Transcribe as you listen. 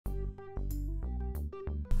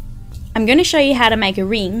I'm going to show you how to make a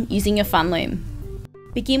ring using your Fun Loom.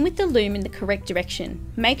 Begin with the loom in the correct direction.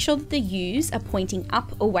 Make sure that the U's are pointing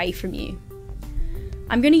up away from you.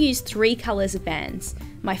 I'm going to use 3 colours of bands,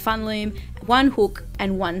 my Fun Loom, 1 hook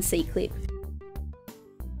and 1 C-clip.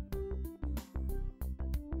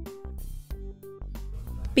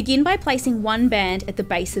 Begin by placing 1 band at the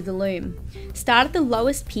base of the loom. Start at the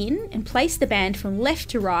lowest pin and place the band from left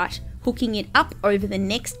to right, hooking it up over the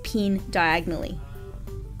next pin diagonally.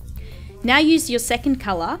 Now use your second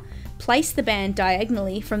colour, place the band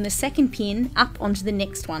diagonally from the second pin up onto the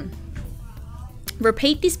next one.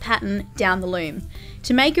 Repeat this pattern down the loom.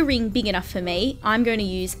 To make a ring big enough for me, I'm going to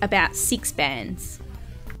use about 6 bands.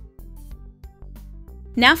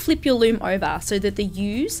 Now flip your loom over so that the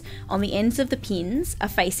U's on the ends of the pins are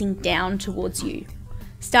facing down towards you.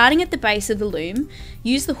 Starting at the base of the loom,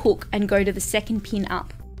 use the hook and go to the second pin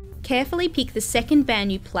up. Carefully pick the second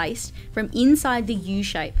band you placed from inside the U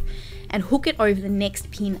shape and hook it over the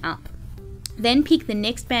next pin up. Then pick the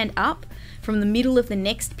next band up from the middle of the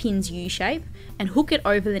next pin's U shape and hook it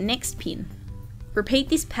over the next pin. Repeat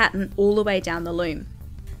this pattern all the way down the loom.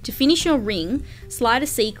 To finish your ring, slide a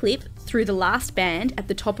C-clip through the last band at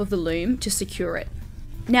the top of the loom to secure it.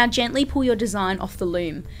 Now gently pull your design off the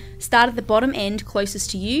loom. Start at the bottom end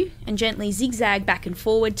closest to you and gently zigzag back and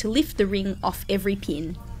forward to lift the ring off every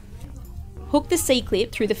pin. Hook the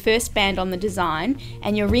C-clip through the first band on the design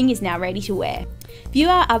and your ring is now ready to wear. View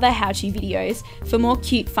our other how-to videos for more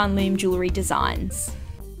cute Fun Loom jewellery designs.